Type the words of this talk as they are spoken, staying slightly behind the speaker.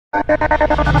What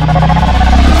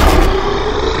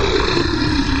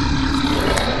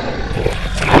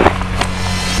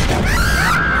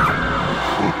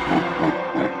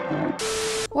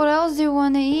else do you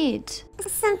want to eat?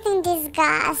 Something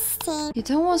disgusting. You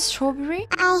don't want strawberry?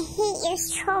 I hate your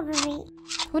strawberry.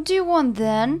 What do you want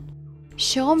then?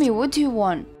 Show me, what do you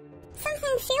want?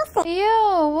 Something filthy.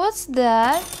 Ew, what's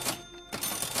that?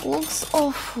 Looks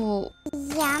awful.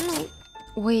 Yummy.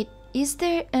 Wait, is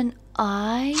there an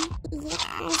eye?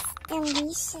 Yes,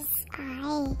 delicious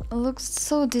eye. It looks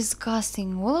so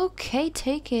disgusting. Well, okay,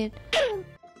 take it.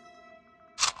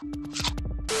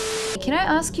 Can I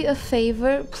ask you a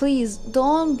favor? Please,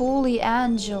 don't bully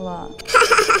Angela.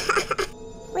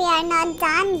 We are not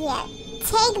done yet.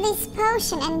 Take this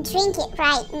potion and drink it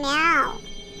right now.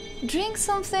 Drink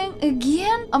something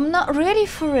again? I'm not ready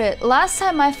for it. Last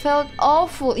time I felt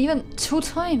awful, even 2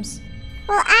 times.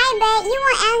 Well, I bet you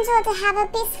want Angela to have a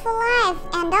peaceful life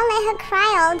and don't let her cry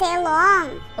all day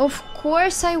long. Of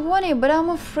course I want it, but I'm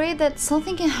afraid that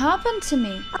something can happen to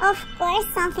me. Of course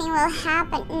something will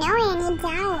happen, no any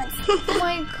doubts. Oh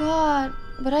my god,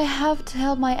 but I have to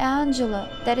help my Angela.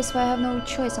 That is why I have no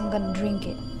choice, I'm gonna drink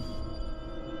it.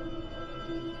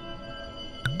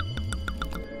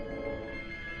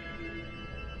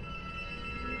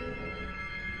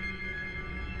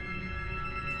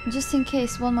 Just in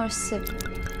case, one more sip.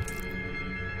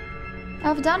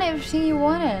 I've done everything you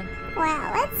wanted.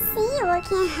 Well, let's see what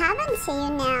can happen to you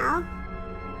now.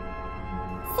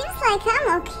 Seems like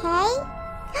I'm okay.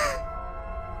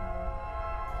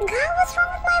 God, what's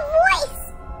wrong with my voice?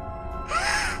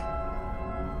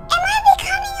 Am I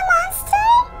becoming a monster?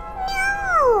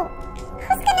 No!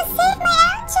 Who's gonna save my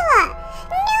Angela?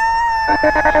 No!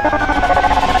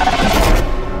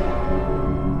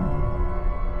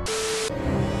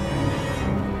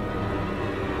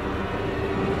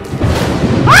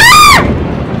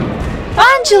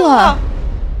 Angela!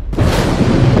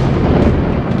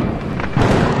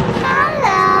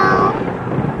 Hello!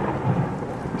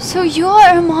 So you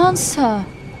are a monster.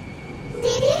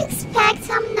 Did you expect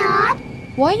I'm not?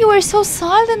 Why you were so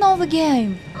silent all the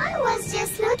game? I was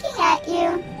just looking at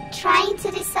you, trying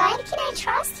to decide can I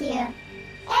trust you. And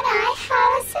I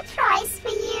have a surprise for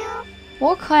you.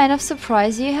 What kind of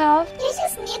surprise you have? You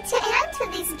just need to enter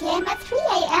this game at 3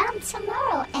 AM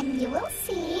tomorrow and you will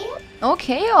see.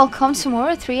 Okay, I'll come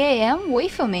tomorrow at 3 AM.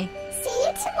 Wait for me. See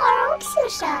you tomorrow,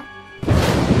 Ksusha.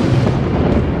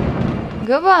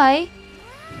 Goodbye.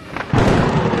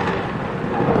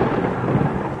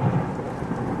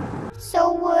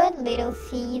 So what, little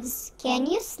thieves? Can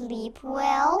you sleep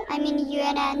well? I mean, you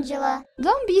and Angela.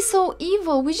 Don't be so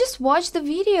evil. We just watched the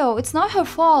video. It's not her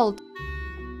fault.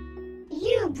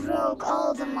 You broke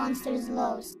all the monster's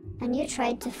laws, and you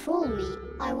tried to fool me.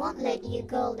 I won't let you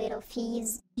go, little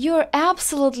thieves. You're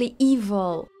absolutely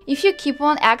evil. If you keep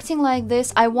on acting like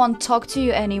this, I won't talk to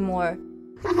you anymore.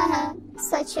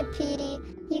 Such a pity.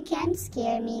 You can't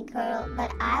scare me, girl,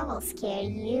 but I will scare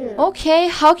you. Okay,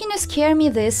 how can you scare me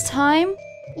this time?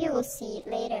 You will see it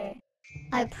later.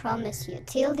 I promise you,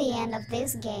 till the end of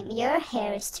this game, your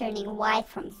hair is turning white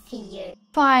from fear.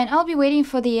 Fine, I'll be waiting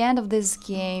for the end of this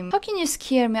game. How can you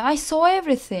scare me? I saw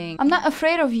everything. I'm not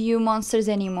afraid of you monsters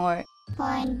anymore.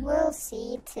 Fine, we'll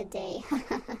see it today.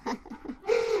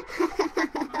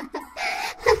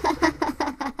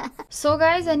 So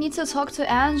guys, I need to talk to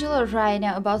Angela right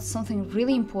now about something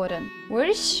really important. Where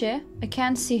is she? I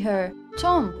can't see her.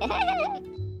 Tom!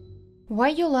 Why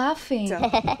are you laughing?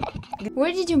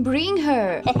 Where did you bring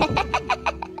her?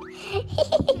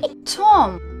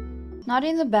 Tom! Not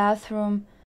in the bathroom.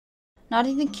 Not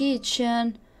in the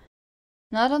kitchen.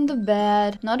 Not on the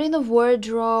bed. Not in the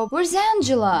wardrobe. Where's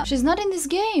Angela? She's not in this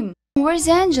game. Where's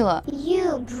Angela?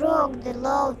 You broke the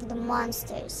law of the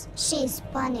monsters. She's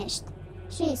punished.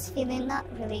 She's feeling not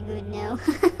really good now.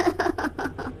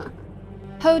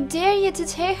 How dare you to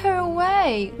take her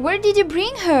away? Where did you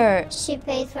bring her? She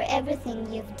paid for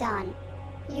everything you've done.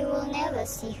 You will never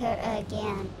see her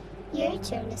again. Your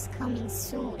turn is coming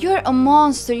soon. You're a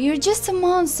monster. You're just a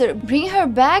monster. Bring her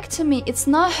back to me. It's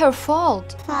not her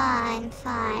fault. Fine,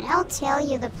 fine. I'll tell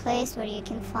you the place where you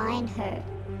can find her.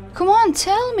 Come on,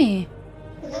 tell me.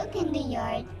 Look in the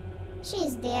yard.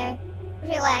 She's there,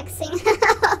 relaxing.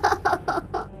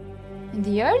 In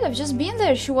the yard? I've just been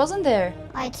there. She wasn't there.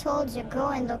 I told you, go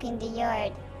and look in the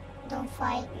yard. Don't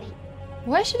fight me.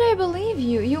 Why should I believe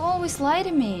you? You always lie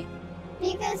to me.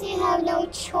 Because you have no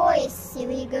choice,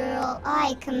 silly girl.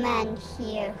 I command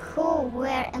here who,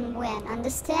 where, and when.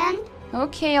 Understand?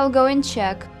 Okay, I'll go and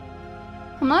check.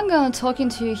 I'm not gonna talking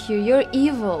to you here. You're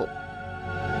evil.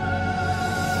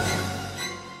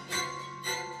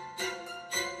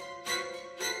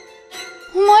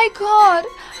 my god!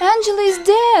 Angela is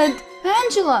dead!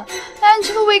 Angela!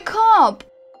 Angela, wake up!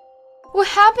 What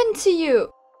happened to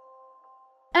you?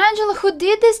 Angela, who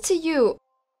did this to you?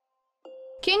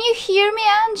 Can you hear me,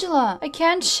 Angela? I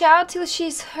can't shout till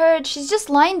she's heard. She's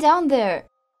just lying down there.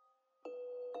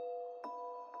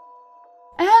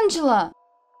 Angela!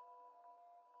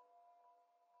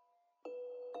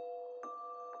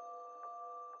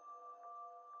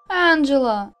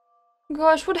 Angela!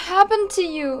 Gosh, what happened to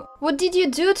you? What did you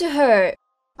do to her?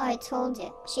 I told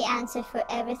you, she answered for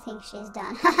everything she's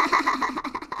done.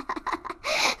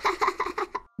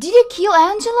 Did you kill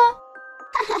Angela?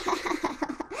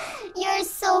 You're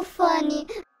so funny.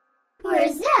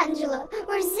 Where's Angela?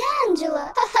 Where's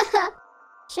Angela?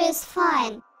 She's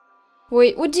fine.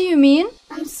 Wait, what do you mean?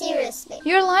 Seriously.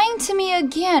 You're lying to me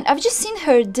again. I've just seen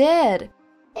her dead.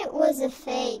 It was a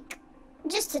fake.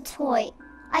 Just a toy.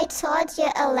 I taught you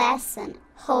a lesson.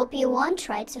 Hope you won't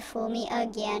try to fool me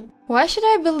again. Why should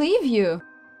I believe you?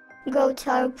 Go to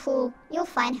our pool. You'll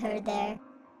find her there.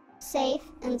 Safe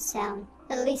and sound.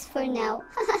 At least for now.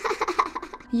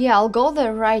 Yeah, I'll go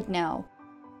there right now.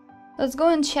 Let's go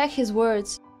and check his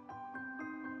words.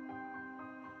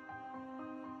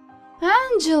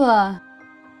 Angela!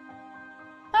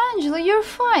 Angela, you're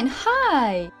fine.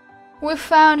 Hi! We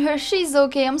found her. She's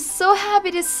okay. I'm so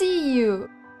happy to see you.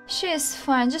 She's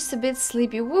fine, just a bit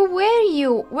sleepy. Where were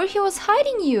you? Where he was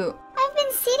hiding you? I've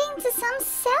been sitting to some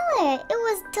cellar. It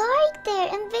was dark there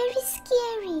and very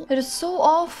scary. It is so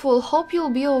awful. Hope you'll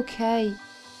be okay.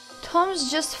 Tom's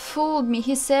just fooled me.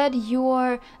 He said you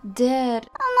are dead.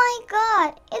 Oh my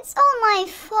god, it's all my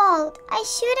fault. I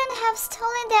shouldn't have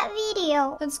stolen that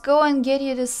video. Let's go and get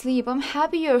you to sleep. I'm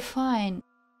happy you're fine.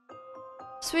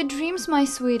 Sweet dreams, my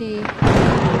sweetie.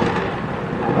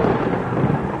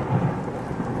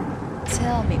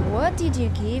 Tell me, what did you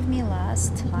give me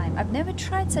last time? I've never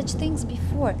tried such things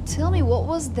before. Tell me, what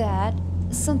was that?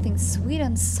 Something sweet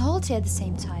and salty at the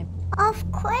same time.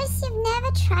 Of course you've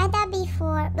never tried that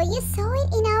before, but you saw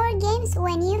it in our games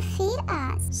when you feed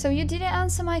us. So you didn't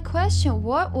answer my question.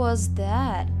 What was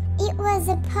that? It was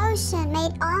a potion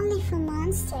made only for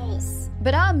monsters.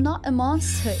 But I'm not a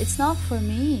monster. It's not for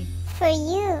me. For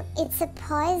you, it's a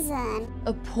poison.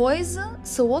 A poison?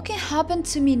 So what can happen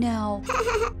to me now?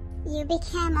 You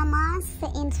became a monster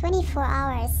in 24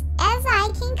 hours. As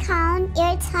I can count,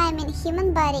 your time in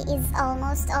human body is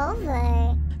almost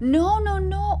over. No, no,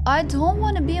 no. I don't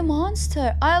want to be a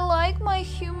monster. I like my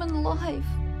human life.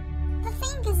 The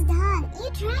thing is done. You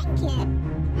drank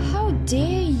it. How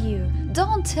dare you?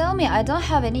 Don't tell me I don't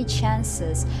have any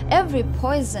chances. Every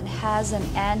poison has an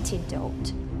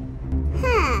antidote.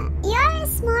 You're a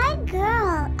smart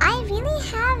girl. I really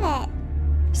have it.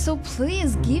 So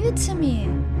please give it to me.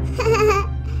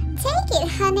 Take it,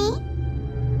 honey.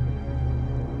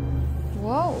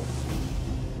 Whoa.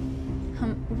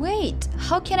 Wait,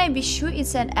 how can I be sure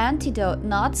it's an antidote,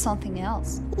 not something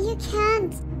else? You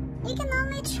can't. You can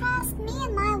only trust me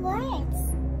and my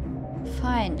words.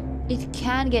 Fine, it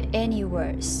can't get any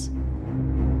worse.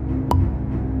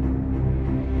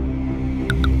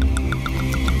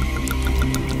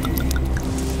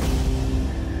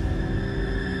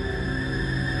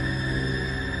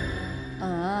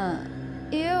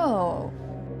 Ew.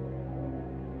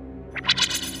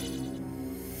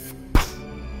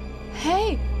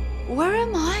 Hey, where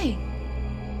am I?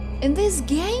 In this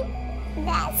game?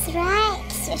 That's right,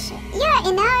 Kshusha.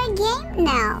 You're in our game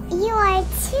now. You are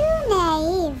too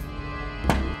naive.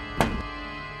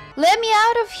 Let me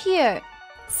out of here.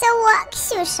 So what,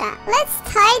 Kshusha? Let's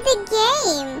start the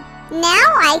game.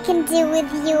 Now I can do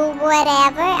with you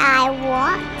whatever I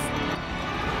want.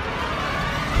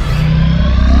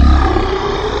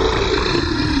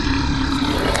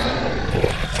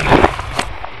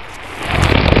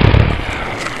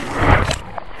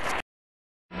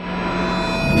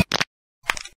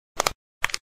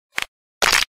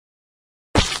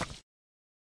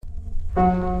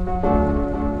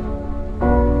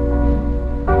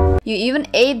 You even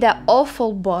ate that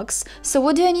awful box, so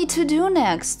what do I need to do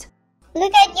next?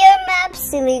 Look at your map,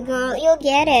 silly girl. You'll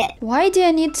get it. Why do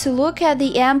I need to look at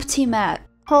the empty map?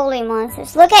 Holy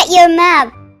monsters, look at your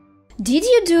map. Did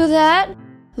you do that?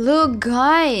 Look,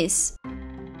 guys.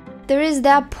 There is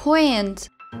that point.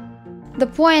 The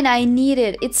point I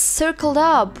needed. It's circled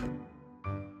up.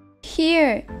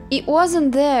 Here. It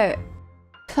wasn't there.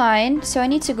 Fine, so I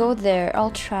need to go there.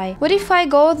 I'll try. What if I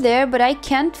go there but I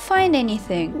can't find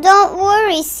anything? Don't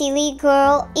worry, silly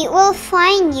girl. It will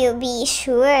find you, be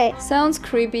sure. Sounds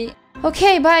creepy.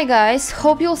 Okay, bye guys.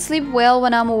 Hope you'll sleep well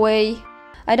when I'm away.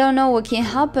 I don't know what can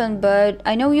happen, but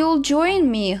I know you'll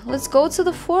join me. Let's go to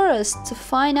the forest to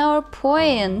find our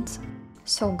point.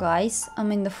 So guys,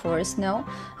 I'm in the forest now.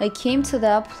 I came to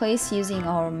that place using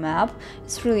our map.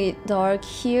 It's really dark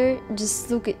here. Just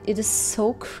look, it is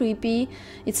so creepy.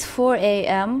 It's 4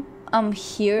 a.m. I'm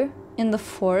here in the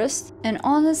forest and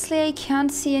honestly I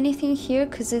can't see anything here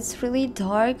because it's really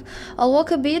dark. I'll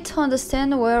walk a bit to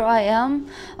understand where I am.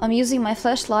 I'm using my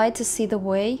flashlight to see the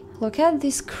way. Look at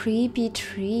these creepy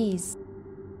trees.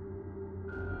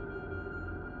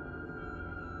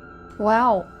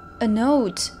 Wow, a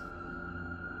note.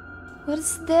 What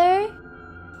is there?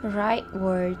 Right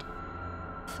word.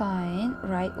 Fine,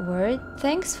 right word.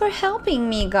 Thanks for helping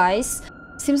me, guys.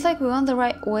 Seems like we're on the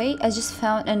right way. I just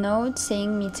found a note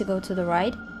saying me to go to the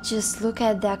right. Just look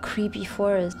at that creepy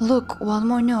forest. Look, one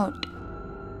more note.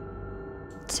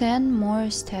 10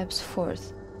 more steps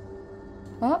forth.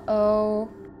 Uh-oh.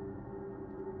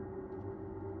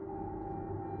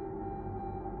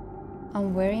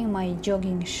 I'm wearing my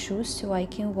jogging shoes so I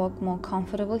can walk more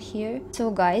comfortable here. So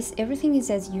guys, everything is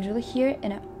as usual here,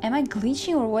 and am I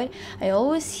glitching or what? I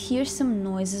always hear some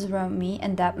noises around me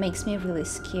and that makes me really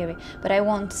scary. But I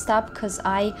won't stop because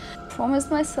I promised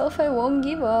myself I won't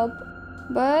give up.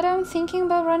 But I'm thinking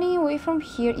about running away from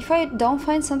here. If I don't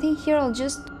find something here, I'll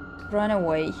just run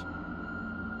away.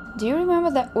 Do you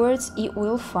remember that words, "It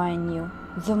will find you"?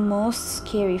 The most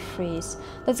scary phrase.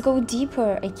 Let's go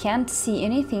deeper. I can't see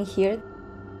anything here.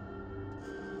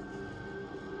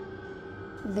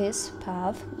 This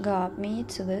path got me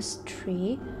to this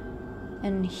tree.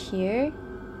 And here,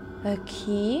 a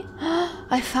key.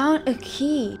 I found a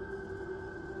key.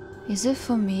 Is it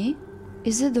for me?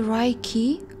 Is it the right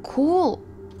key? Cool.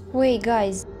 Wait,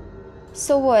 guys.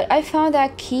 So what? I found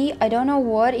that key. I don't know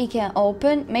what it can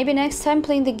open. Maybe next time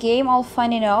playing the game I'll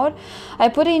find it out. I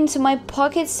put it into my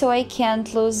pocket so I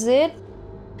can't lose it.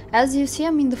 As you see,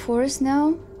 I'm in the forest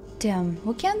now. Damn,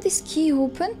 what can this key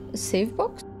open? A safe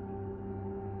box?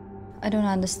 I don't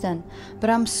understand. But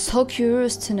I'm so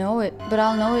curious to know it. But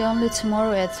I'll know it only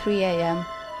tomorrow at 3 a.m.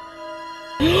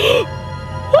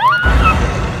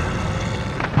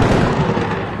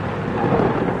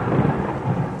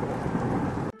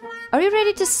 Are you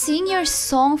ready to sing your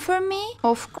song for me?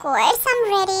 Of course I'm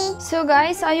ready. So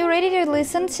guys, are you ready to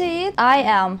listen to it? I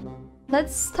am.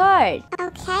 Let's start.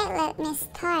 Okay, let me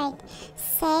start.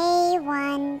 Say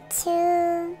 1,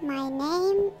 2, my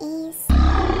name is...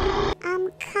 I'm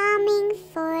coming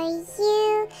for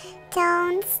you,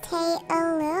 don't stay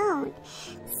alone.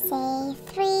 Say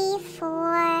 3,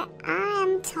 4,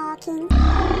 I'm talking.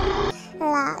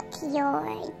 Lock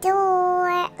your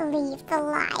door, leave the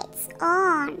lights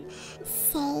on.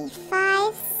 Say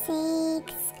 5,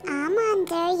 6, I'm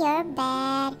under your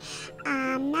bed.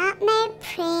 I'm not my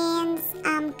prince,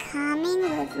 I'm coming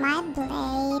with my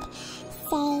blade.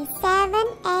 Say 7,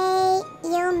 8,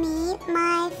 you'll meet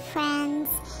my friends.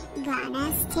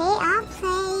 Gonna stay up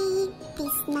late,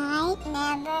 this night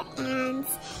never ends.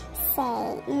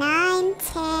 Say 9,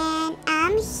 10,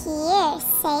 I'm here,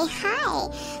 say hi.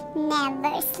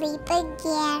 Never sleep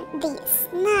again, this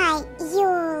night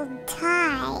you'll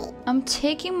die. I'm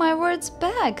taking my words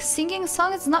back. Singing a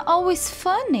song is not always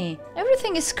funny.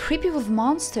 Everything is creepy with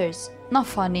monsters. Not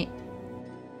funny.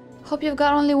 Hope you've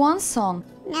got only one song.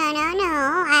 No,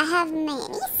 I have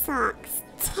many songs.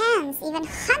 Tens, even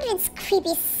hundreds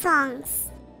creepy songs.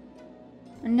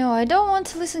 No, I don't want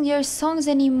to listen to your songs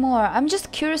anymore. I'm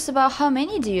just curious about how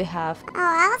many do you have? Oh,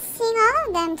 I'll sing all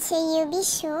of them to you, be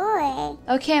sure.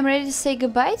 Okay, I'm ready to say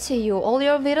goodbye to you. All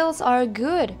your videos are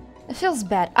good. It feels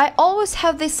bad. I always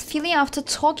have this feeling after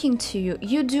talking to you.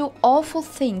 You do awful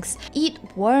things. Eat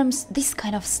worms, this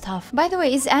kind of stuff. By the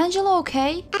way, is Angela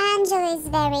okay? Angela is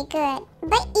very good.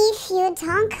 But if you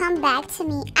don't come back to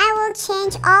me, I will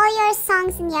change all your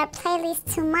songs in your playlist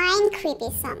to mine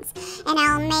creepy songs. And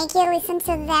I'll make you listen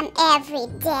to them every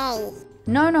day.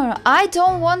 No. I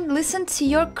don't want to listen to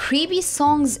your creepy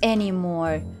songs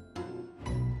anymore.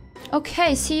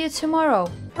 Okay, see you tomorrow.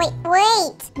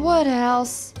 Wait. What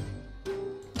else?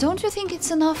 Don't you think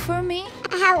it's enough for me?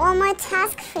 I have one more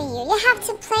task for you. You have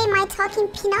to play my talking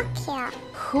Pinocchio.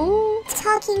 Who?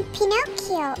 Talking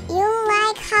Pinocchio. You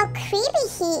like how creepy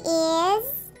he is?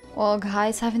 Well,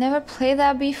 guys, I've never played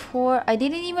that before. I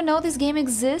didn't even know this game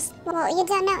exists. Well, you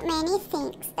don't know many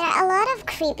things. There are a lot of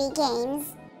creepy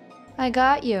games. I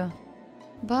got you.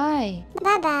 Bye.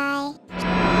 Bye-bye.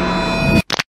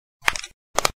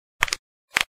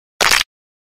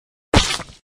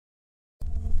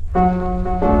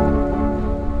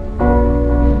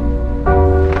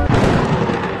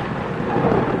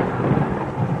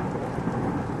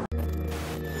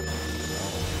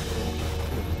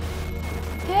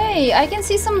 Hey, I can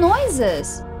see some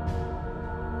noises.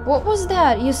 What was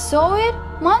that? You saw it?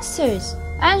 Monsters.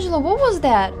 Angela, what was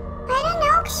that? I don't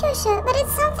know, Kshusha, but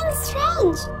it's something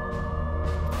strange.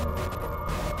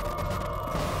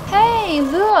 Hey,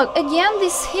 look, again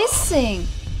this hissing.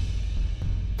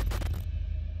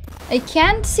 I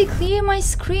can't see clear my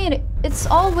screen, it's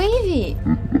all wavy.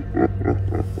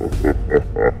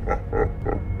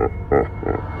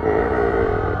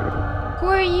 Who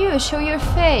are you? Show your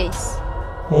face.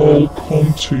 I'll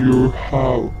come to your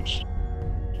house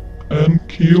and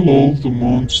kill all the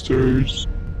monsters.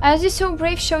 As you're so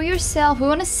brave, show yourself, we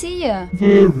wanna see you.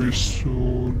 Very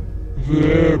soon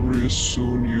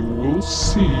you will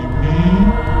see me.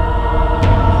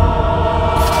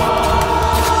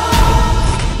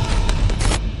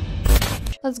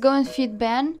 Let's go and feed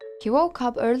Ben. He woke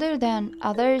up earlier than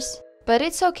others. But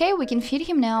it's okay, we can feed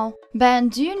him now. Ben,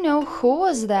 do you know who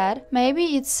was that?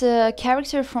 Maybe it's a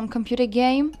character from computer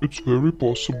game? It's very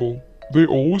possible. They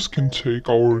always can take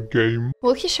our game.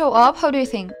 Will he show up? How do you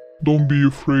think? Don't be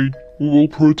afraid. We will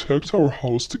protect our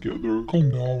house together. Calm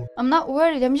down. I'm not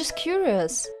worried, I'm just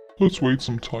curious. Let's wait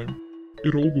some time.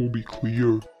 It all will be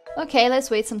clear. Okay, let's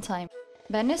wait some time.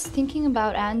 Ben is thinking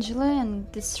about Angela and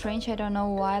this strange, I don't know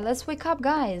why. Let's wake up,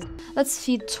 guys. Let's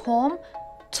feed Tom.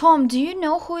 Tom, do you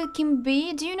know who it can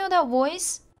be? Do you know that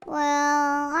voice? Well,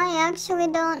 I actually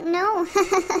don't know.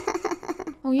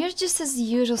 Oh, you're just as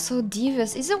usual, so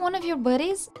devious. Is it one of your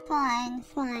buddies?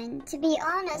 Fine. To be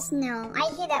honest, no.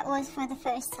 I hear that voice for the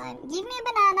first time. Give me a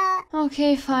banana.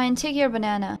 Okay, fine. Take your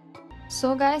banana.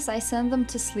 So, guys, I sent them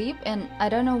to sleep and I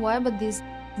don't know why, but this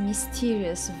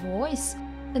mysterious voice,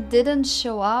 it didn't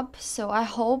show up, so I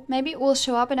hope maybe it will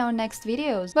show up in our next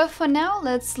videos. But for now,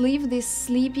 let's leave these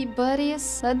sleepy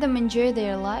buddies, let them enjoy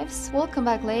their lives. We'll come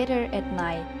back later at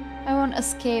night. I won't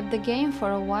escape the game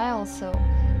for a while, so...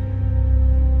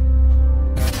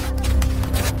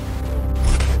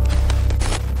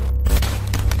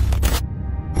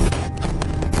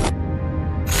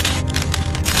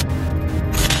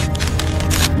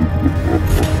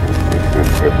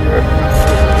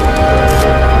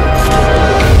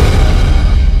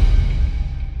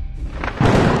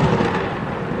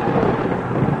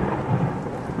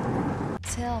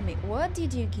 Tell me, what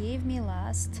did you give me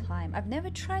last time? I've never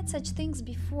tried such things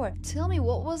before. Tell me,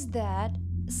 what was that?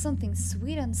 Something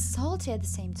sweet and salty at the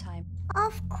same time.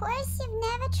 Of course you've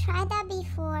never tried that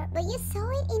before, but you saw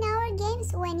it in our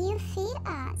games when you feed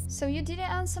us. So you didn't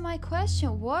answer my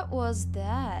question. What was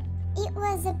that? It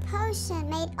was a potion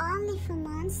made only for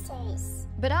monsters.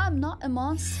 But I'm not a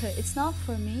monster. It's not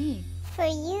for me. For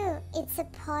you, it's a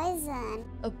poison.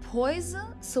 A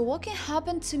poison? So what can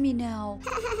happen to me now?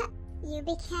 You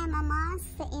became a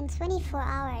monster in 24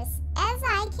 hours. As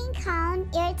I can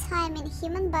count, your time in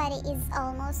human body is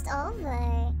almost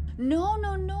over. No.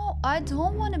 I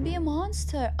don't want to be a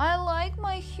monster. I like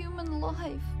my human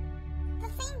life. The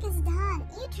thing is done.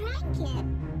 You drank it.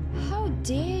 How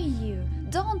dare you?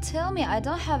 Don't tell me I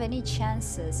don't have any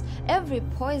chances. Every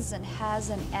poison has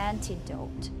an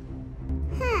antidote.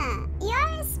 You're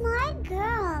a smart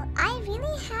girl. I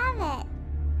really have it.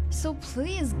 So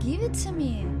please give it to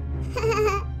me.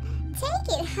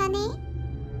 Take it, honey.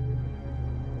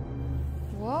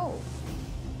 Whoa.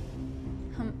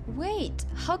 Wait,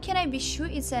 how can I be sure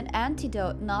it's an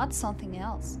antidote, not something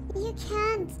else? You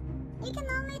can't. You can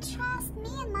only trust me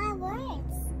and my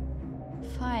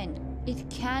words. Fine, it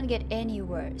can't get any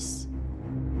worse.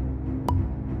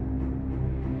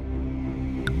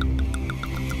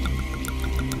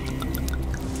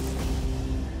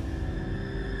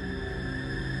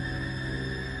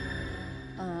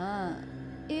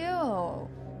 Ew.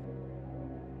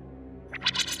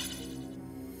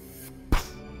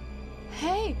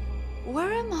 Hey,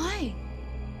 where am I?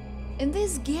 In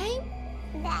this game?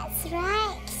 That's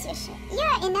right, Kshusha.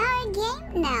 You're in our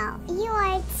game now. You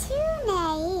are too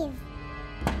naive.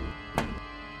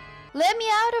 Let me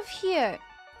out of here.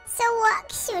 So what,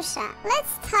 Kshusha? Let's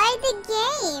start the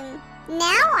game.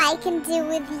 Now I can do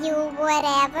with you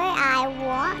whatever I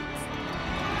want.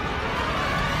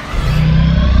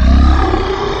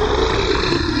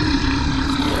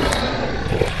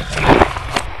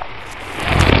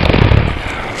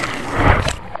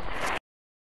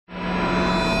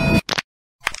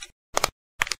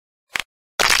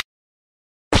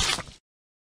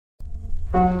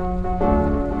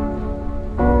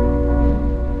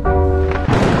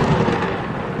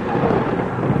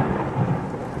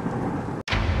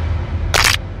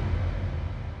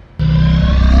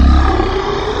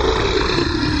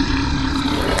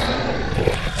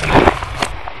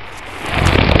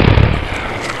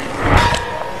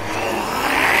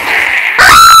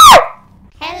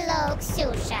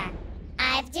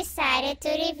 To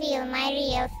reveal my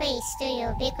real face to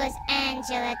you because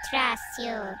Angela trusts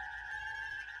you.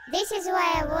 This is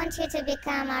why I want you to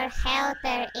become our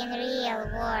helper in real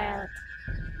world.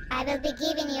 I will be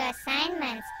giving you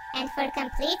assignments, and for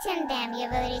completing them you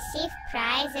will receive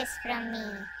prizes from me.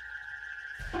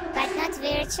 But not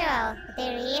virtual, the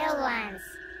real ones.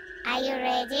 Are you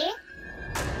ready?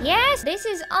 Yes, this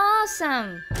is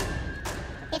awesome!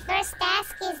 The first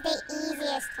task is the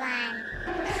easiest one.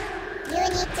 You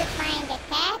need to find a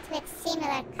cat with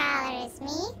similar color as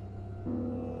me.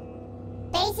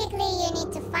 Basically, you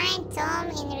need to find Tom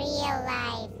in real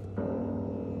life.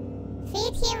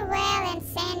 Feed him well and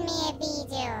send me a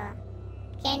video.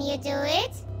 Can you do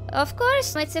it? Of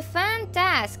course, it's a fun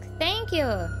task. Thank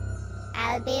you.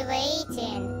 I'll be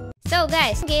waiting. So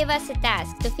guys, gave us a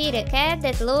task to feed a cat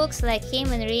that looks like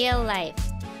him in real life.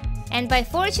 And by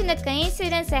fortunate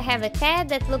coincidence, I have a cat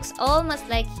that looks almost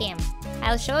like him.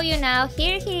 I'll show you now.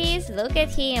 Here he is. Look at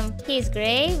him. He's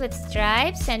gray with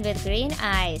stripes and with green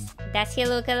eyes. Does he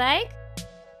look alike?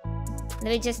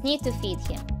 We just need to feed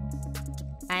him.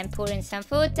 I'm pouring some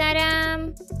food.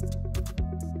 Ta-da!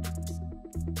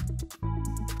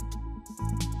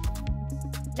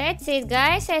 That's it,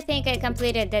 guys. I think I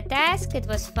completed the task. It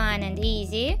was fun and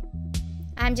easy.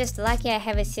 I'm just lucky I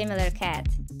have a similar cat.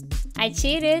 I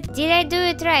cheated. Did I do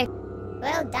it right?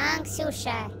 Well done,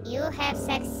 Ksusha. You have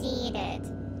succeeded.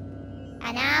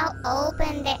 And now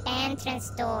open the entrance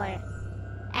door.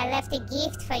 I left a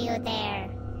gift for you there.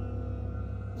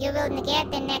 You will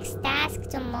get the next task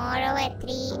tomorrow at 3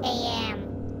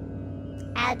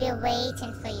 a.m. I'll be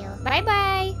waiting for you.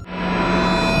 Bye-bye.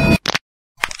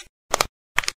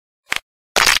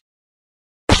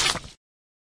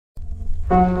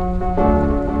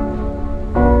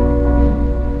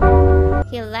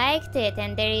 He liked it,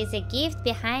 and there is a gift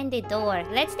behind the door.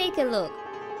 Let's take a look.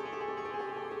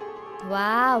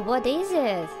 Wow, what is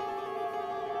it?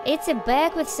 It's a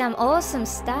bag with some awesome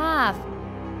stuff.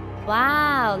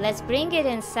 Wow, let's bring it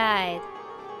inside.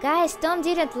 Guys, Tom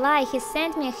didn't lie. He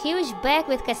sent me a huge bag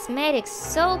with cosmetics.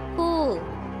 So cool.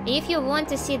 If you want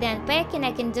to see the unpacking,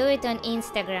 I can do it on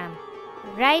Instagram.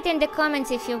 Write in the comments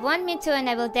if you want me to, and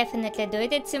I will definitely do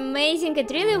it. It's amazing.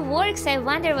 It really works. I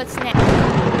wonder what's next.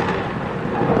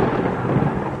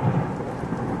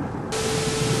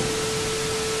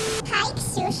 Hi,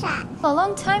 Ksusha. A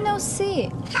long time no see.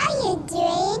 How you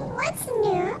doing? What's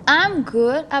new? I'm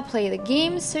good. I play the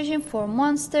game, searching for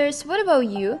monsters. What about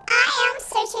you? I am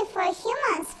searching for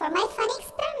humans for my fun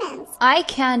experiments. I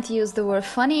can't use the word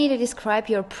funny to describe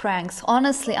your pranks.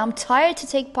 Honestly, I'm tired to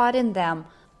take part in them.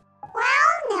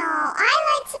 Well, no, I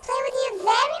like to play with you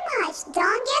very much.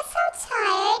 Don't get so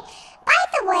tired. By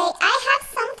the way, I have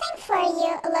something for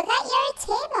you. Look at your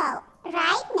table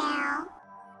right now.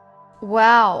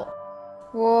 Wow.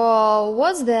 Whoa,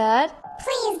 what's that?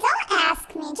 Please don't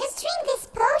ask me. Just drink this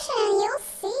potion and you'll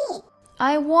see.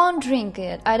 I won't drink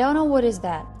it. I don't know what is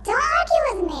that. Don't argue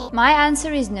with me. My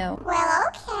answer is no. Well,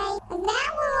 okay. Then we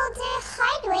will do it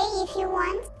hard way if you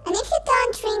want. And if you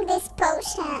don't drink this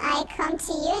potion, I come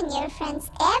to you and your friends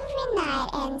every night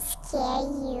and scare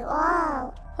you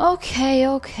all. Okay,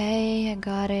 I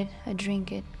got it. I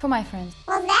drink it. For my friends.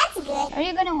 Well, that's good. Are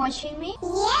you gonna watching me? Yeah,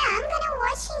 I'm gonna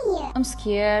watching you. I'm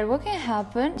scared. What can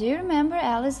happen? Do you remember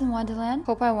Alice in Wonderland?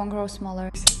 Hope I won't grow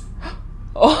smaller.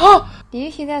 Oh! Do you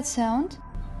hear that sound?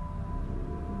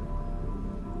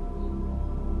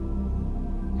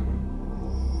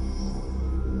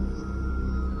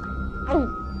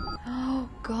 Oh,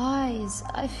 guys,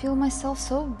 I feel myself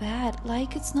so bad,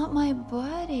 like it's not my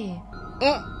body.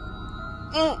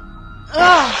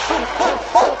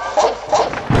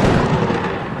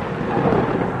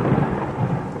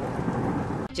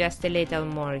 Just a little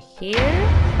more here.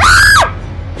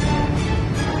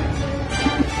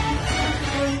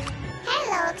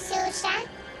 Hello, Ksusha.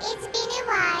 It's been a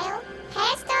while.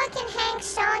 Has Talking Hank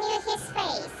shown you his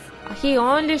face? He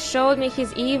only showed me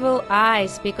his evil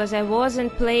eyes because I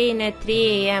wasn't playing at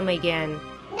 3 a.m. again.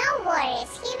 No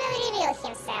worries, he will reveal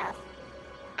himself.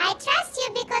 I trust you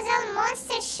because all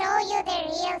monsters show you their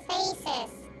real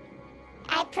faces.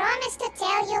 I promise to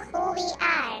tell you who we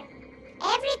are.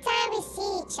 Every time we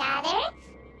see each other,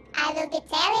 I will be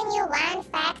telling you one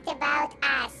fact about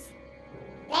us.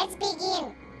 Let's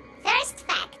begin. First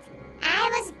fact. I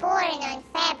was born on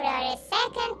February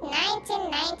 2nd,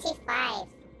 1995.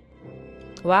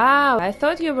 Wow, I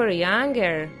thought you were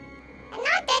younger.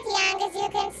 Not that young as you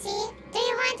can see. Do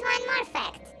you want one more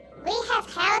fact? We have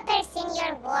helpers in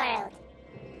your world.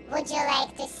 Would you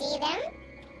like to see them?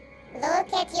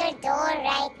 Look at your door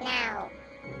right now.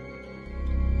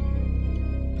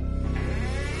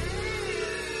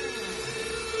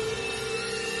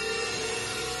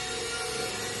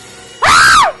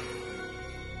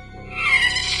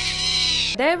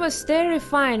 That was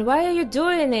terrifying. Why are you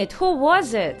doing it? Who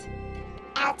was it?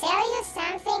 I'll tell you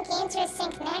something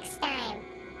interesting next time.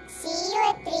 See you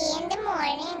at 3 in the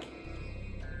morning.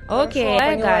 Okay,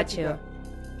 I got you.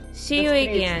 See you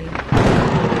again.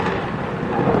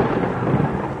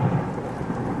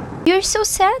 You're so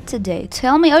sad today.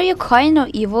 Tell me, are you kind or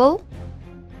evil?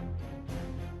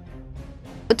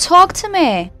 Talk to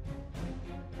me.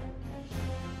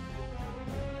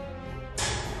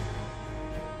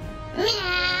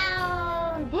 Meow.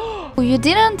 You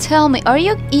didn't tell me, are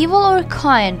you evil or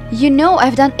kind? You know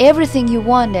I've done everything you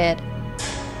wanted.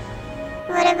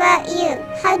 What about you?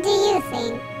 How do you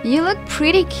think? You look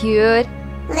pretty cute.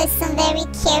 Listen very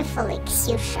carefully,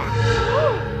 Ksyusha.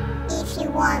 If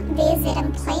you want visit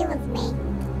and play with me,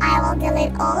 I will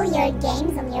delete all your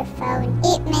games on your phone.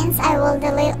 It means I will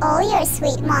delete all your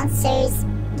sweet monsters.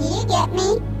 Do you get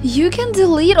me? You can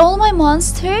delete all my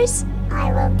monsters?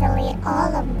 I will delete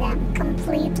all of them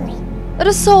completely. That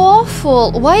is so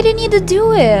awful. Why do you need to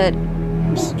do it?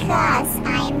 Because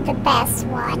I am the best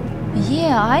one.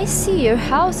 Yeah, I see. Your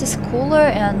house is cooler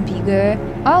and bigger.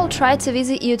 I'll try to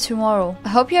visit you tomorrow. I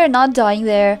hope you're not dying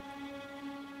there.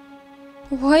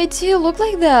 Why do you look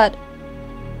like that?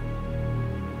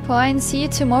 Fine, see you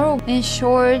tomorrow. In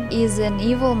short, is an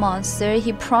evil monster.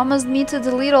 He promised me to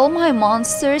delete all my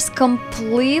monsters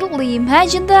completely.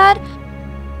 Imagine that!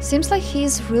 Seems like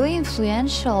he's really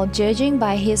influential, judging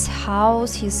by his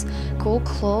house, his cool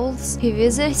clothes. He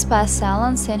visits his past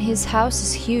salons and his house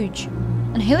is huge.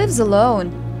 And he lives alone.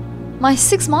 My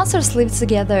 6 monsters live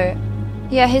together.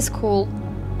 Yeah, he's cool.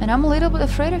 And I'm a little bit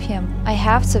afraid of him. I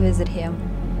have to visit him.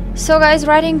 So guys,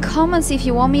 write in comments if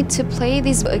you want me to play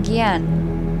this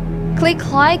again.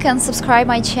 Click like and subscribe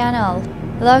my channel.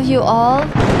 Love you all.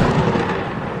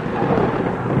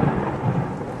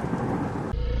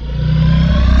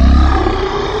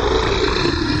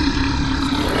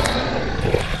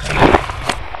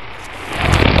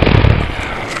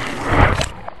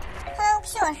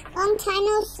 Long time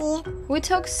no see. We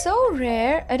talk so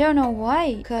rare, I don't know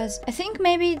why. I think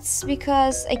maybe it's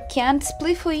because I can't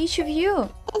split for each of you.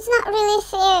 It's not really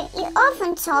fair. You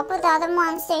often talk with other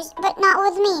monsters, but not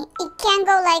with me. It can't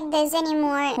go like this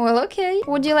anymore. Well, okay.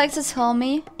 Would you like to tell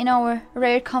me in our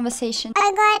rare conversation?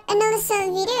 I got an illicit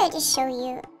video to show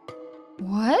you.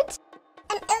 What?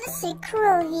 An illicit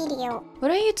cruel video.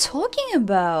 What are you talking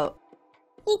about?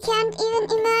 You can't even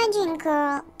imagine,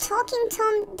 girl. Talking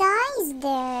Tom dies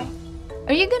there.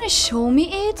 Are you gonna show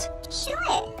me it?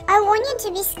 Sure. I want you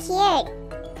to be scared.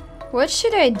 What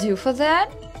should I do for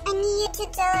that? I need you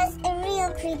to tell us a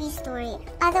real creepy story.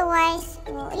 Otherwise,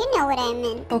 well, you know what I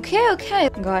mean. Okay.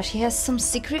 Gosh, he has some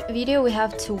secret video we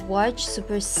have to watch.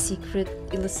 Super secret,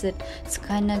 illicit. It's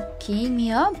kinda keying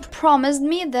me up. Promised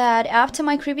me that after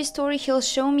my creepy story, he'll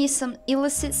show me some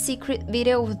illicit secret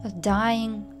video with a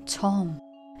dying Tom.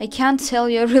 I can't tell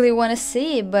you, I really want to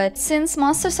see it, but since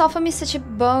monsters offer me such a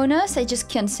bonus, I just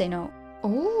can't say no.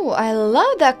 Oh, I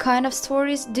love that kind of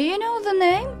stories. Do you know the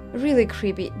name? Really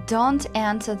creepy. Don't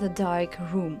enter the dark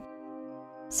room.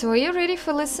 So are you ready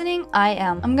for listening? I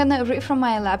am. I'm gonna read from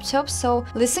my laptop, so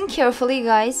listen carefully,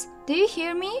 guys. Do you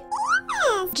hear me?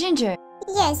 Yes. Ginger.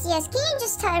 Yes. Can you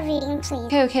just start reading,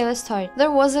 please? Okay, let's start. There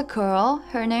was a girl.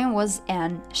 Her name was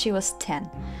Anne. She was 10.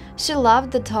 She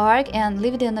loved the dark and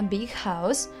lived in a big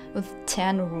house with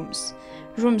 10 rooms.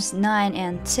 Rooms 9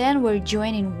 and 10 were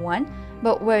joined in one,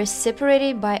 but were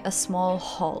separated by a small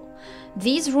hall.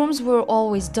 These rooms were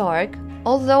always dark,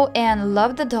 although Anne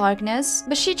loved the darkness,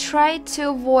 but she tried to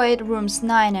avoid rooms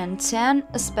 9 and 10,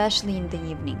 especially in the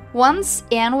evening. Once,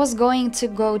 Anne was going to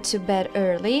go to bed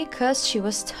early because she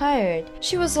was tired.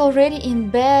 She was already in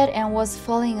bed and was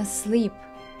falling asleep.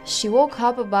 She woke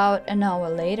up about an hour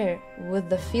later with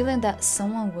the feeling that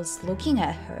someone was looking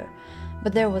at her,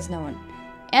 but there was no one.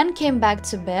 Anne came back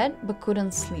to bed but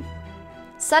couldn't sleep.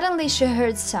 Suddenly she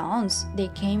heard sounds. They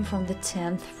came from the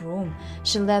 10th room.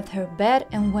 She left her bed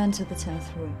and went to the 10th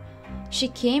room. She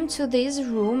came to this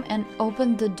room and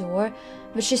opened the door,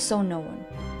 but she saw no one.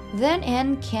 Then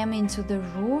Anne came into the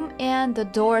room and the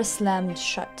door slammed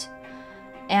shut.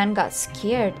 Anne got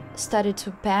scared, started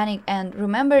to panic, and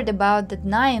remembered about the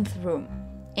 9th room.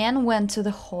 Anne went to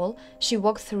the hall. She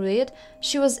walked through it.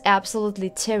 She was absolutely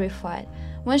terrified.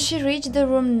 When she reached the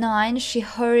room 9, she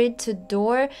hurried to the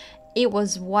door. It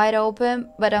was wide open,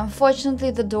 but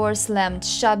unfortunately the door slammed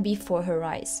shut before her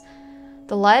eyes.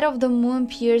 The light of the moon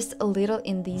pierced a little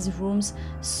in these rooms,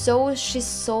 so she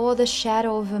saw the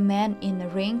shadow of a man in a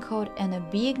raincoat and a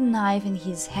big knife in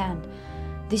his hand.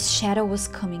 This shadow was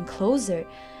coming closer.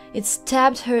 It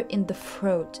stabbed her in the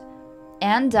throat.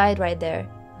 Anne died right there.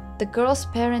 The girl's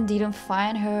parents didn't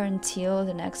find her until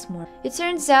the next morning. It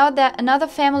turns out that another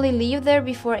family lived there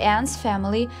before Anne's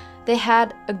family. They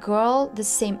had a girl the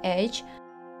same age.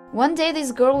 One day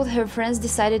this girl with her friends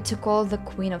decided to call the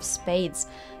Queen of Spades.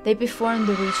 They performed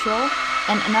the ritual,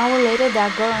 and an hour later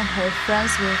that girl and her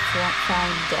friends were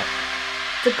found dead.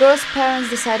 The girl's parents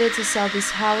decided to sell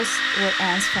this house where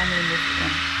Anne's family moved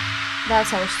in.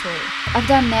 That's our story. I've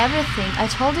done everything. I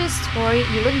told you a story,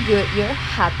 you look good, you're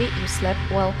happy, you slept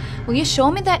well. Will you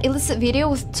show me that illicit video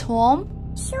with Tom?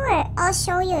 Sure, I'll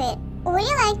show you it. Would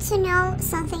you like to know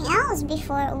something else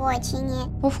before watching it?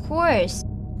 Of course.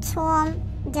 Tom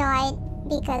died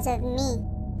because of me.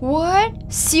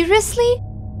 What? Seriously?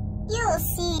 You'll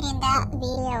see it in that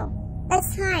video.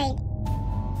 Let's hide.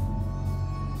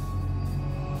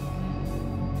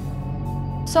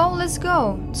 So let's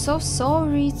go. So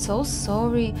sorry, so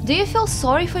sorry. Do you feel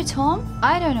sorry for Tom?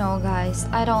 I don't know, guys.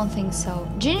 I don't think so.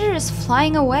 Ginger is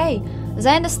flying away. As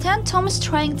I understand, Tom is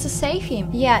trying to save him.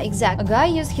 Yeah, exactly. A guy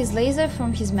used his laser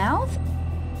from his mouth.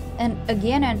 And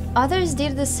again, and others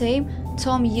did the same.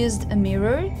 Tom used a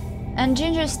mirror. And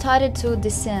Ginger started to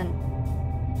descend.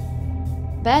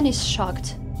 Ben is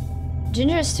shocked.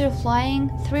 Ginger is still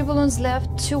flying. 3 balloons left.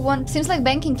 2, 1. Seems like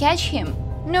Ben can catch him.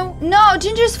 No, no,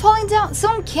 Ginger's falling down.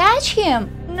 Someone catch him.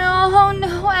 No,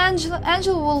 no,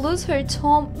 Angela will lose her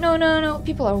Tom. No, no, no,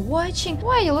 people are watching.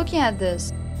 Why are you looking at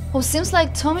this? Oh, seems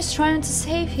like Tom is trying to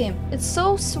save him. It's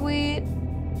so sweet.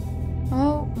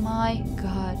 Oh my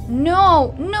god.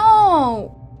 No,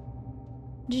 no.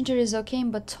 Ginger is okay,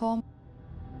 but Tom...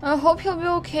 I hope he'll be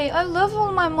okay. I love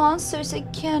all my monsters. I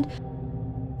can't...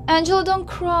 Angela, don't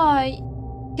cry.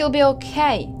 He'll be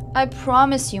okay. I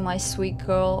promise you, my sweet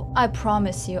girl. I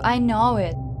promise you. I know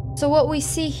it. So what we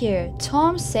see here,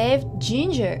 Tom saved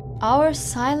Ginger. Our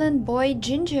silent boy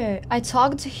Ginger. I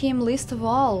talked to him least of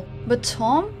all. But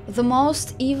Tom, the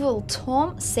most evil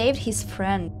Tom, saved his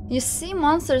friend. You see,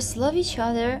 monsters love each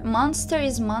other. Monster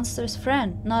is monster's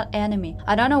friend, not enemy.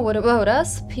 I don't know what about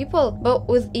us, people, but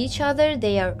with each other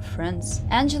they are friends.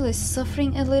 Angela is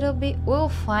suffering a little bit. We'll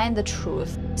find the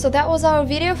truth. So that was our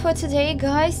video for today,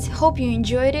 guys. Hope you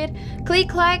enjoyed it.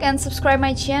 Click like and subscribe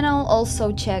my channel.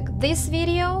 Also check this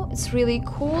video. It's really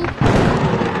cool.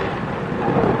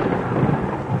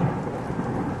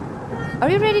 Are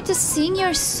you ready to sing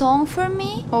your song for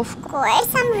me? Of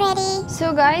course I'm ready.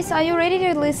 So guys, are you ready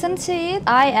to listen to it?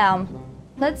 I am.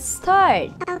 Let's start.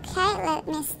 Okay, let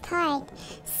me start.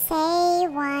 Say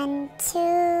 1,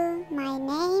 2, my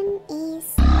name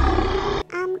is...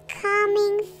 I'm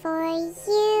coming for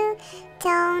you,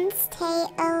 don't stay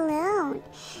alone.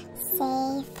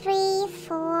 Say 3,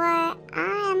 4,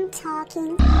 I'm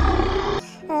talking.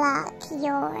 Lock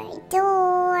your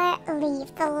door,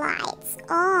 leave the lights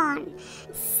on.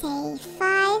 Say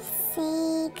 5,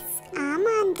 6, I'm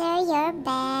under your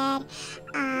bed.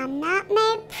 I'm not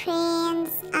my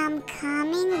prince, I'm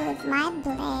coming with my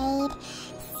blade.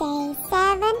 Say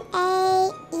 7,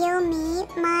 8, you'll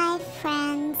meet my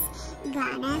friends.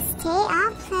 Gonna stay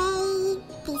up late,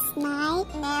 this night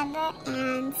never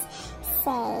ends.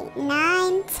 Say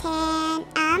 9, 10,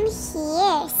 I'm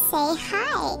here, say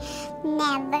hi.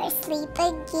 Never sleep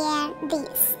again,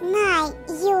 this night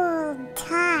you'll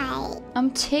die. I'm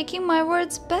taking my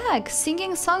words back.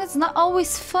 Singing a song is not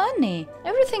always funny.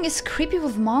 Everything is creepy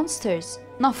with monsters.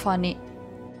 Not funny.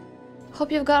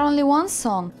 Hope you've got only one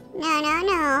song. No,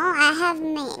 I have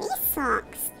many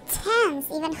songs. Tens,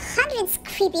 even hundreds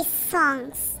creepy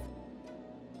songs.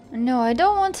 No, I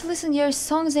don't want to listen to your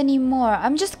songs anymore.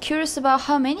 I'm just curious about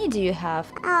how many do you have?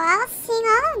 Oh, I'll sing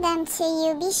all of them to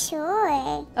you, be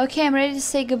sure. Okay, I'm ready to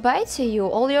say goodbye to you.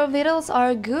 All your videos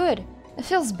are good. It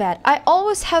feels bad. I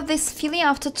always have this feeling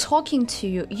after talking to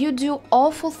you. You do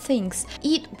awful things.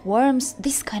 Eat worms,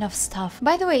 this kind of stuff.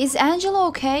 By the way, is Angela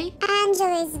okay?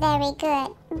 Angela is very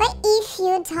good. But if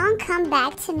you don't come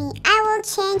back to me, I will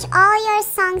change all your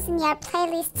songs in your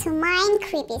playlist to mine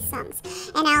creepy songs.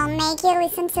 And I'll make you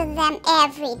listen to them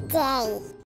every day.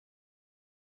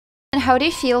 And how do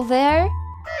you feel there?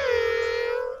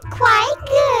 Quite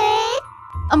good.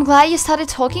 I'm glad you started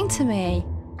talking to me.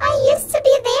 I used to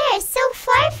be there so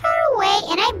far, far away,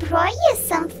 and I brought you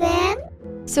something.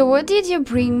 So what did you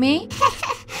bring me?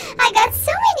 I got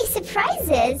so many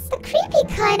surprises. The creepy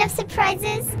kind of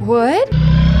surprises. What?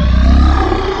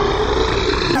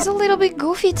 He's a little bit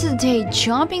goofy today,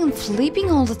 jumping and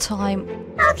flipping all the time.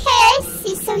 Okay, I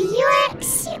see. So you're a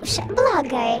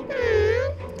blogger.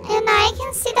 And I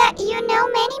can see that you know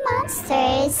many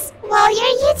monsters. Well,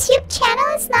 your YouTube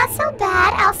channel is not so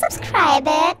bad. I'll subscribe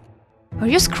it. Are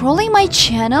you scrolling my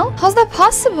channel? How's that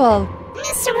possible?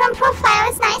 Instagram profile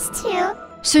is nice too.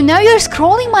 So now you're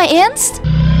scrolling my Inst?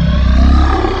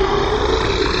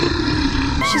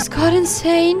 got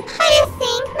insane. I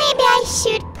think maybe I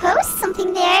should post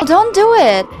something there. Don't do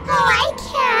it. Oh, I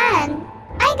can.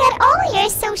 I got all your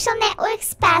social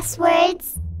networks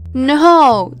passwords.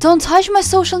 No, don't touch my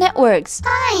social networks.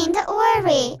 Fine, don't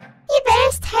worry. You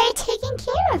better start taking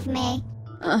care of me.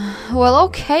 Well,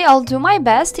 okay, I'll do my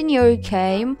best in your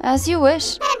game, as you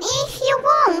wish. And if you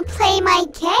won't play my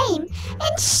game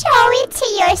and show it to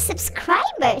your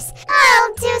subscribers,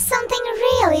 I'll do something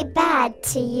really bad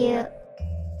to you.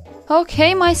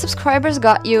 Okay, my subscribers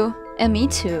got you. And me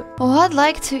too. Oh, I'd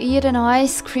like to eat an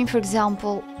ice cream, for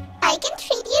example. I can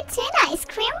treat you to an ice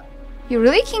cream. You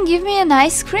really can give me an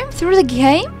ice cream through the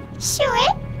game? Sure,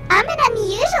 I'm an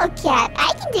unusual cat.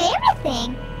 I can do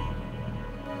everything.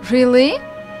 Really?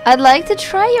 I'd like to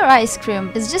try your ice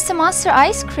cream. It's just a monster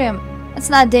ice cream. It's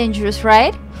not dangerous,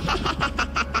 right?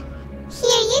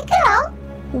 Here you go.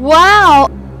 Wow!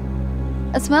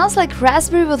 It smells like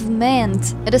raspberry with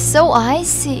mint. It is so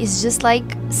icy. It's just like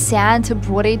Santa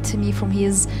brought it to me from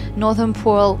his northern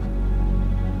pole.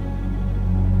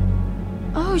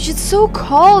 Oh, it's so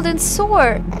cold and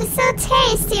sour. It's so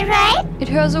tasty, right? It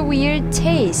has a weird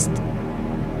taste.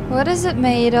 What is it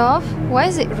made of? Why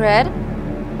is it red?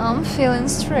 I'm feeling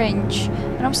strange.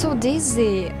 And I'm so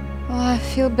dizzy. Oh, I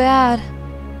feel bad.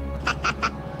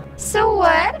 So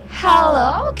what?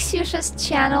 Hello, Ksyusha's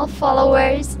channel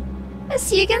followers.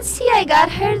 As you can see, I got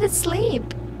her to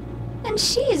sleep. And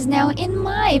she is now in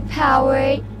my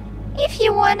power. If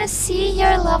you want to see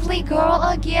your lovely girl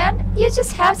again, you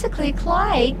just have to click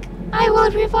like. I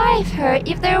will revive her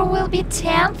if there will be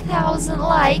 10,000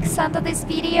 likes under this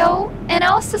video. And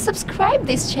also subscribe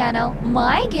this channel.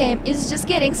 My game is just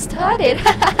getting started.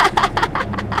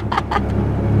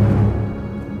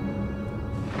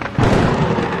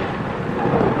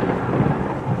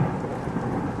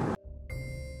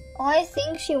 I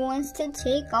think she wants to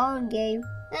take our game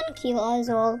and kill us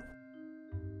all.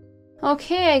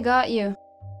 Okay, I got you.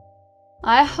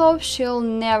 I hope she'll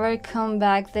never come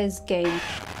back this game.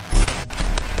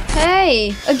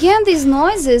 Hey, again these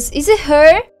noises. Is it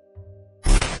her?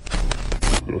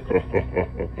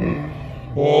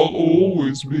 I'll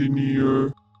always be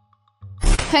near.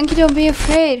 Hanky, don't be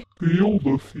afraid. Feel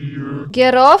the fear.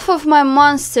 Get off of my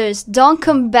monsters. Don't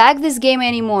come back this game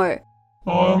anymore.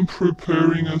 I'm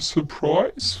preparing a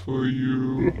surprise for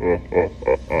you.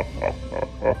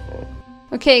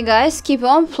 Okay guys, keep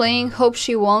on playing. Hope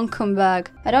she won't come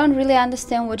back. I don't really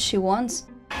understand what she wants.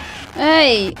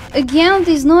 Hey, again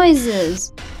these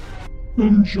noises.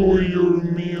 Enjoy your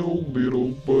meal,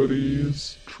 little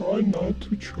buddies. Try not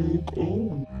to choke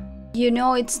on. You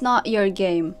know it's not your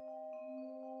game.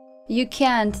 You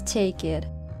can't take it.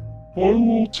 I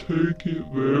will take it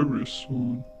very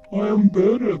soon. I am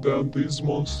better than these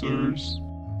monsters.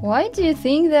 Why do you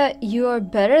think that you are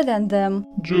better than them?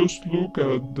 Just look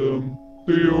at them.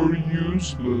 They are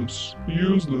useless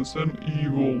and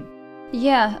evil.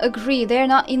 Yeah, agree, they're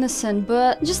not innocent,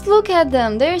 but just look at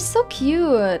them, they're so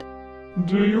cute.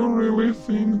 Do you really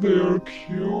think they are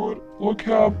cute? Look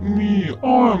at me,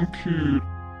 I'm cute.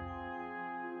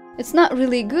 It's not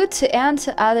really good to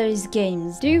enter others'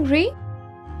 games, do you agree?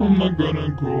 I'm not gonna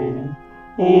go.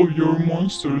 All of your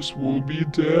monsters will be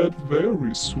dead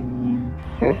very soon.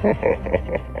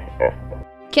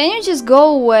 Can you just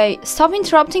go away? Stop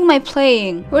interrupting my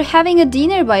playing. We're having a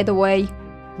dinner, by the way.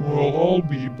 Well, I'll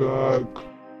be back.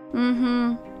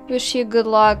 Wish you good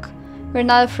luck. We're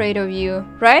not afraid of you.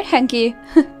 Right, Hanky?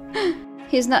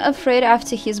 He's not afraid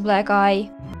after his black eye.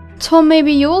 Tom,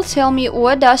 maybe you will tell me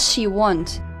what does she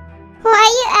want? Why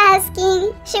are you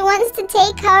asking? She wants to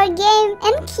take our game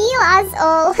and kill us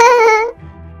all.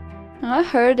 I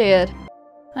heard it.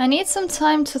 I need some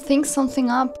time to think something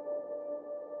up.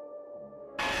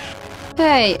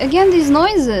 Hey, again these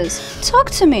noises.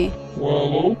 Talk to me.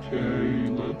 Well, okay,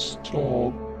 let's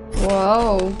talk.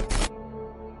 Whoa.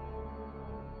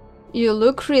 You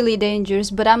look really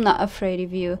dangerous, but I'm not afraid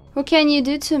of you. What can you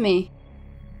do to me?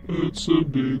 It's a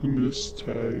big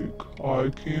mistake. I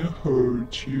can't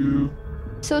hurt you.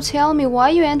 So tell me why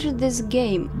you entered this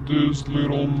game. These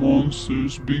little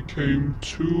monsters became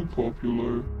too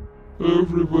popular.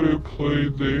 Everybody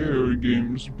played their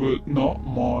games, but not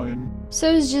mine.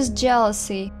 So it's just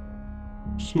jealousy.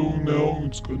 So now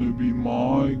it's gonna be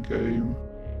my game.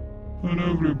 And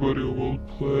everybody will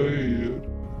play it.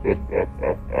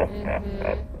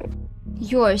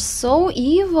 You're so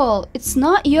evil. It's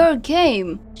not your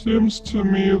game. Seems to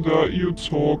me that you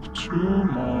talk too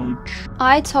much.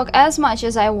 I talk as much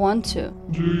as I want to.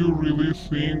 Do you really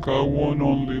think I want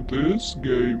only this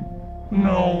game?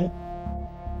 No.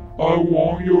 I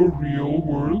want your real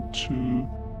world too.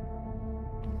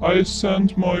 I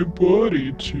sent my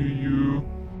buddy to you.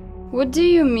 What do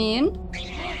you mean?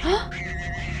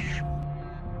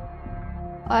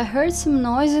 I heard some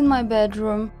noise in my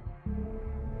bedroom.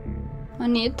 I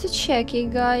need to check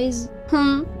it, guys.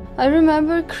 I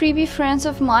remember creepy friends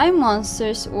of my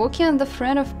monsters. What can the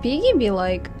friend of Piggy be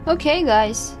like? Okay,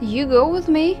 guys, you go with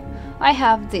me. I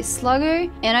have this slugger,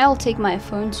 and I'll take my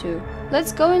phone too.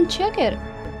 Let's go and check it.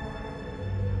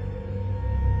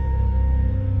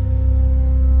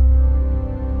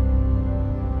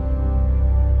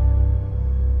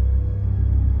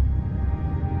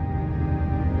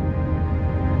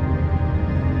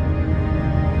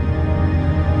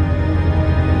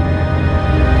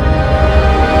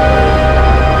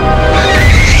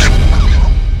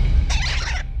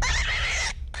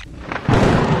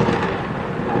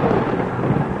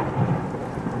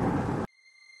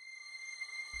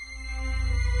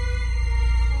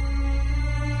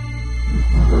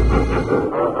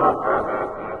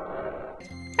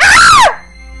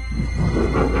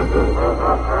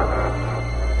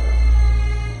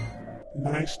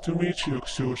 Nice to meet you,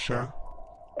 Ksusha.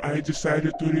 I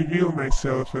decided to reveal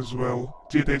myself as well.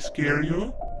 Did I scare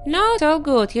you? No, it's all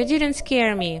good. You didn't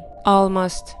scare me.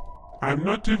 Almost. I'm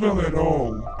not evil at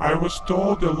all. I was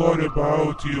told a lot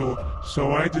about you,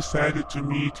 so I decided to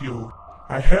meet you.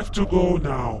 I have to go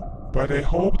now, but I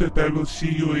hope that I will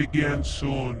see you again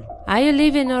soon. Are you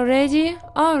leaving already?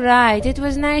 Alright, it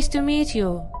was nice to meet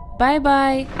you.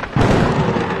 Bye-bye.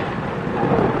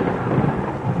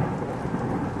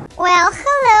 Well,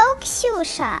 hello,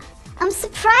 Ksusha. I'm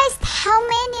surprised how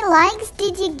many likes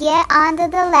did you get under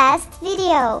the last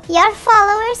video. Your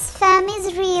followers fam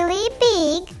is really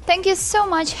big. Thank you so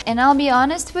much, and I'll be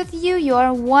honest with you, you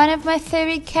are one of my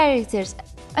favorite characters.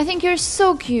 I think you're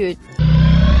so cute.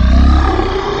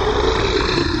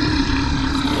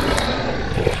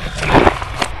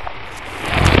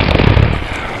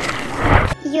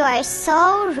 You are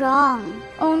so wrong.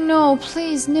 Oh no,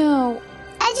 please no.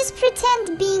 I just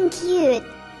pretend being cute,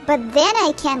 but then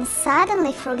I can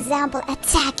suddenly, for example,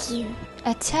 attack you.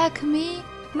 Attack me?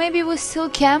 Maybe we still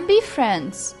can be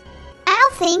friends.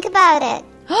 I'll think about it.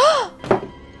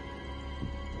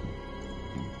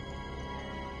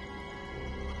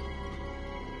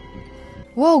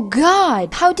 Whoa,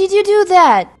 God! How did you do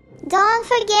that? Don't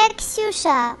forget,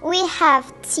 Ksusha, we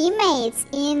have teammates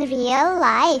in real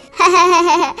life.